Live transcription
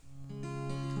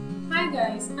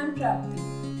guys, I'm Prapti,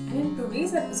 and in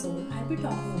today's episode, I'll be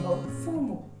talking about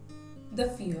FOMO, the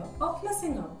fear of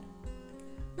missing out.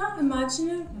 Now, imagine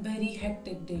a very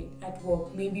hectic day at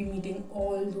work, maybe meeting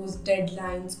all those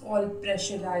deadlines, all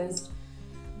pressurized,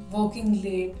 working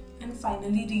late, and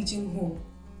finally reaching home,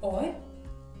 or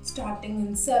starting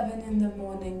in 7 in the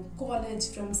morning, college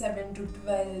from 7 to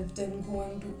 12, then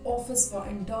going to office for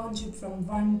internship from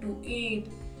 1 to 8,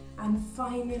 and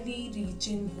finally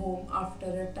reaching home after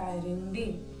a tiring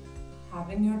day,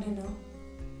 having your dinner,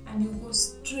 and you go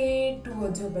straight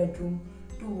towards your bedroom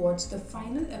to watch the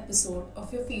final episode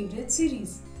of your favorite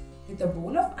series with a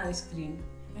bowl of ice cream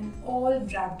and all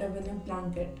wrapped up in a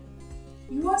blanket.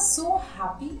 You are so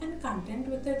happy and content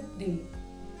with the day,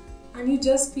 and you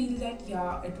just feel that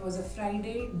it was a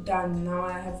Friday, done. Now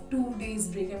I have 2 days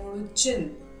break, I'm going to chill.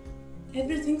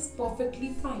 Everything's perfectly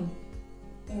fine.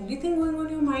 Only thing going on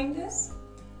in your mind is,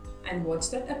 I'll watch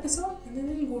that episode and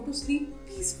then I'll go to sleep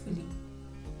peacefully.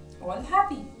 All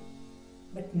happy.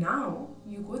 But now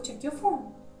you go check your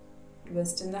phone.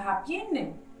 Twist in the happy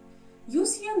ending. You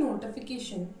see a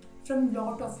notification from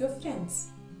lot of your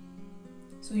friends.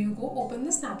 So you go open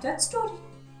the Snapchat story.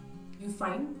 You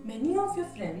find many of your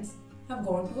friends have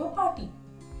gone to a party.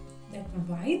 That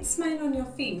wide smile on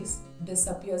your face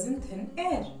disappears in thin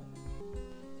air.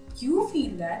 You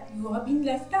feel that you are being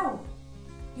left out.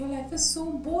 Your life is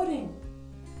so boring.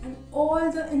 And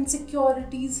all the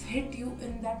insecurities hit you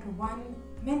in that 1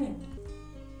 minute.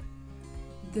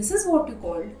 This is what you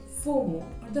call FOMO,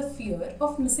 or the fear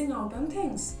of missing out on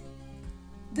things.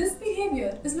 This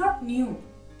behavior is not new,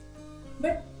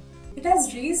 but it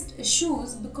has raised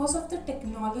issues because of the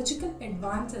technological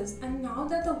advances, and now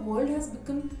that the world has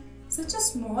become such a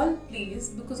small place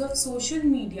because of social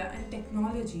media and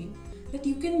technology, that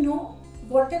you can know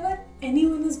whatever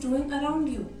anyone is doing around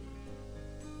you.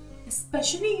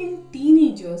 Especially in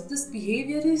teenagers, this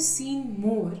behavior is seen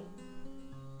more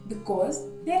because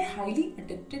they are highly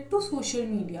addicted to social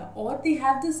media, or they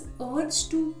have this urge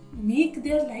to make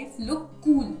their life look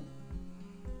cool.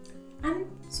 And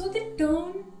so they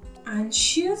turn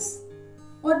anxious,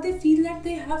 or they feel that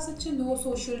they have such a low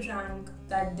social rank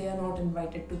that they are not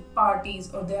invited to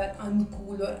parties, or they are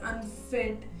uncool or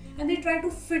unfit, and they try to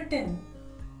fit in.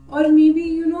 Or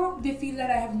maybe, they feel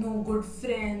that I have no good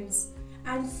friends.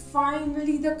 And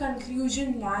finally the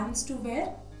conclusion lands to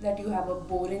where? That you have a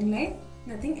boring life,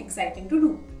 nothing exciting to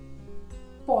do.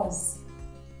 Pause.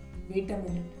 Wait a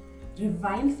minute.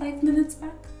 Rewind 5 minutes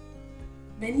back.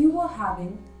 When you were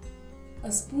having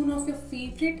a spoon of your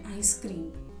favorite ice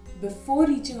cream before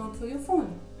reaching out for your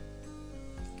phone.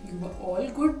 You were all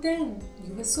good then.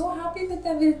 You were so happy with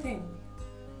everything.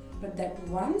 But that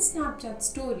one Snapchat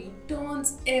story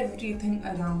turns everything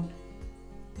around.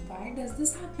 Why does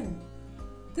this happen?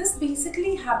 This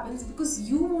basically happens because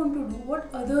you want to do what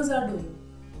others are doing.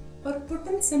 Or put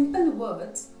in simple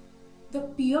words, the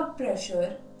peer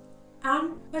pressure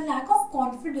and a lack of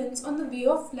confidence on the way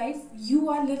of life you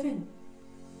are living.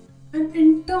 And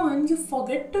in turn, you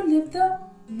forget to live the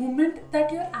moment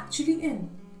that you're actually in.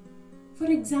 For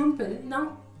example,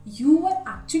 now you were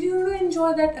actually going to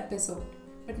enjoy that episode.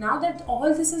 But now that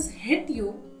all this has hit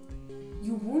you,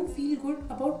 you won't feel good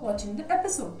about watching the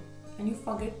episode. And you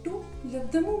forget to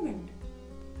live the moment.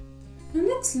 Now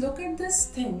let's look at this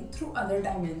thing through other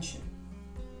dimension.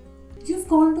 You've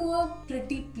gone to a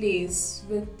pretty place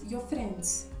with your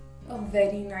friends. A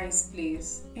very nice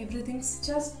place. Everything's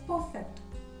just perfect.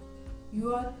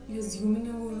 You are assuming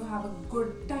you're going to have a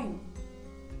good time.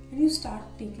 And you start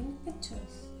taking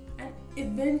pictures. And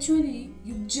eventually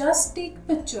you just take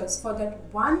pictures for that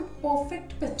one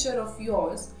perfect picture of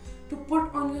yours to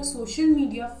put on your social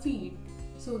media feed,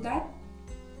 so that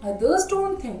others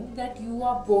don't think that you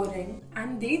are boring,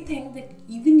 and they think that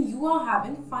even you are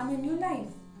having fun in your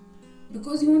life.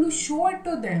 Because you want to show it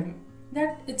to them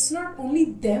that it's not only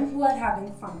them who are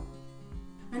having fun.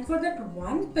 And for that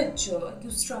one picture, you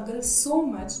struggle so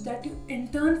much that you in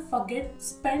turn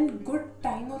spend good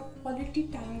time or quality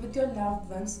time with your loved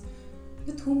ones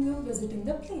with whom you are visiting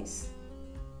the place.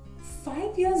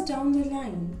 5 years down the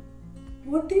line,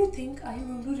 what do you think are you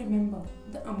going to remember?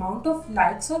 The amount of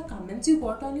likes or comments you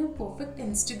got on your perfect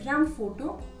Instagram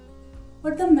photo?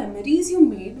 Or the memories you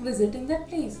made visiting that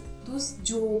place? Those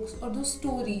jokes or those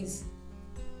stories?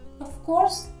 Of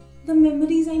course, the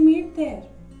memories I made there.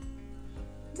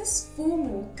 This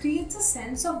FOMO creates a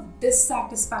sense of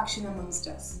dissatisfaction amongst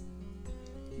us.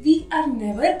 We are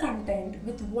never content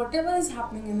with whatever is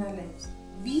happening in our lives.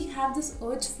 We have this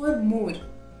urge for more.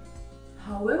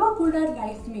 However good our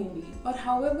life may be, or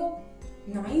however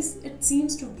nice it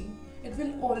seems to be, it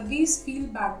will always feel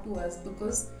bad to us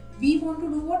because we want to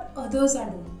do what others are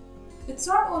doing. It's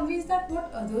not always that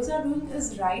what others are doing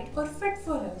is right or fit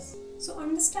for us. So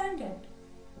understand it.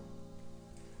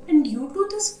 And due to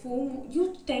this FOMO,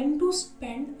 you tend to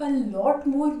spend a lot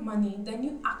more money than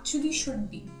you actually should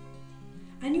be.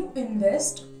 And you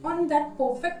invest on that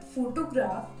perfect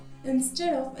photograph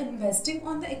instead of investing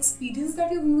on the experience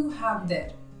that you're going to have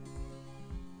there.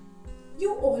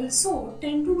 You also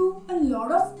tend to do a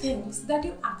lot of things that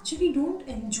you actually don't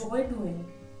enjoy doing.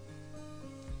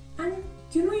 And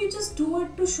you just do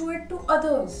it to show it to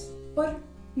others, or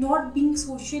not being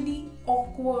socially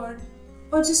awkward,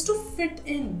 or just to fit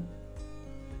in.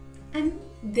 And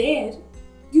there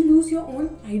you lose your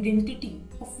own identity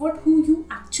of who you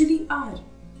actually are.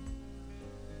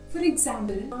 For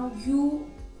example, now you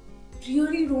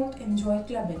really don't enjoy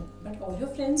clubbing, but all your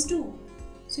friends do.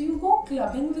 So you go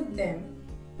clubbing with them,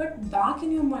 but back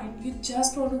in your mind, you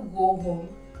just want to go home,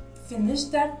 finish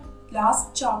that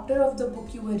last chapter of the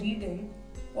book you were reading,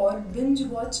 or binge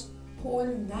watch whole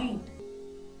night.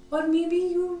 Or maybe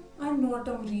you are not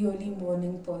a really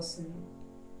morning person,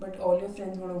 but all your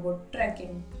friends want to go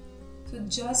trekking. So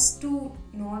just to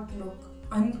not look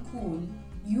uncool,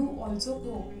 you also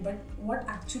go. But what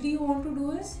actually you want to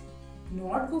do is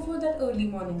not go for that early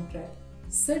morning trek,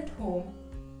 sit home,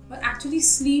 or actually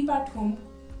sleep at home.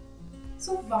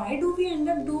 So why do we end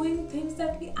up doing things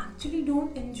that we actually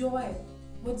don't enjoy?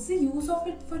 What's the use of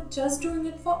it for just doing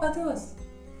it for others?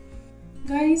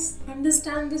 Guys,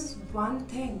 understand this one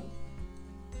thing.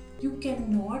 You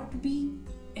cannot be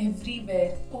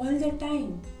everywhere all the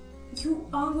time. You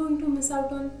are going to miss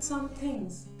out on some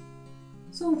things.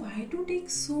 So why to take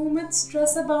so much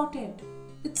stress about it?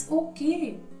 It's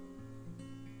okay.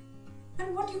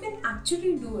 And what you can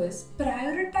actually do is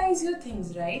prioritize your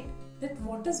things, right? That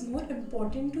what is more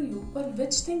important to you, or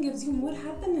which thing gives you more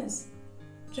happiness.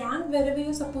 Rank wherever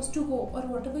you're supposed to go or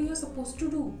whatever you're supposed to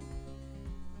do.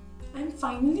 And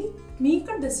finally, make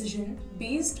a decision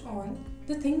based on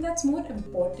the thing that's more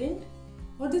important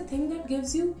or the thing that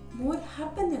gives you more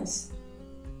happiness,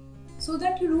 so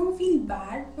that you don't feel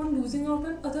bad on losing out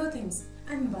on other things.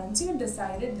 And once you've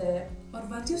decided there, or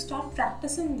once you start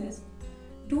practicing this,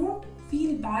 don't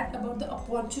feel bad about the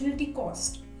opportunity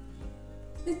cost.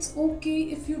 It's okay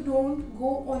if you don't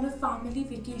go on a family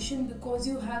vacation because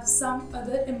you have some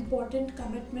other important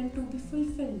commitment to be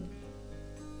fulfilled.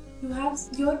 You have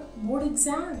your board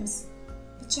exams,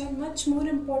 which are much more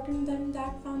important than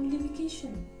that family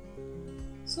vacation.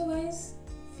 So guys,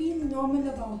 feel normal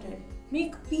about it.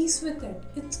 Make peace with it.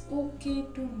 It's okay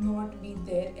to not be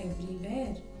there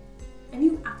everywhere. And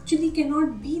you actually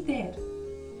cannot be there.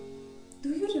 Do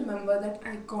you remember that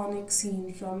iconic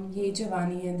scene from Ye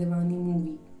Jawani Hai Diwani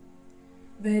movie,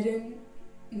 wherein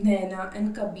Naina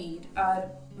and Kabir are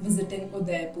visiting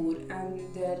Udaipur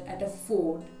and they're at a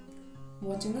fort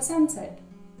watching a sunset?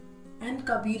 And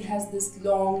Kabir has this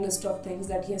long list of things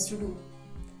that he has to do.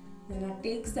 Naina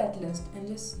takes that list and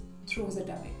just throws it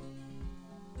away.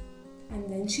 And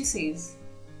then she says,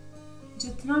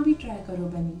 जितना भी try करो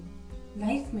बनी,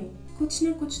 life में कुछ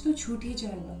ना कुछ तो छूट ही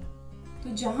जाएगा. तो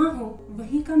जहाँ हो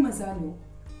वहीं का मजा लो.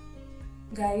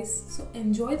 Guys, so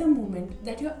enjoy the moment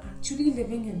that you're actually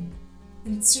living in,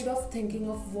 instead of thinking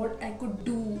of what I could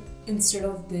do instead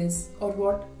of this, or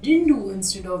what I didn't do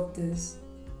instead of this.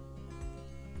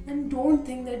 And don't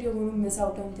think that you're going to miss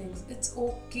out on things. It's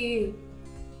okay.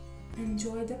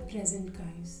 Enjoy the present,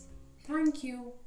 guys. Thank you.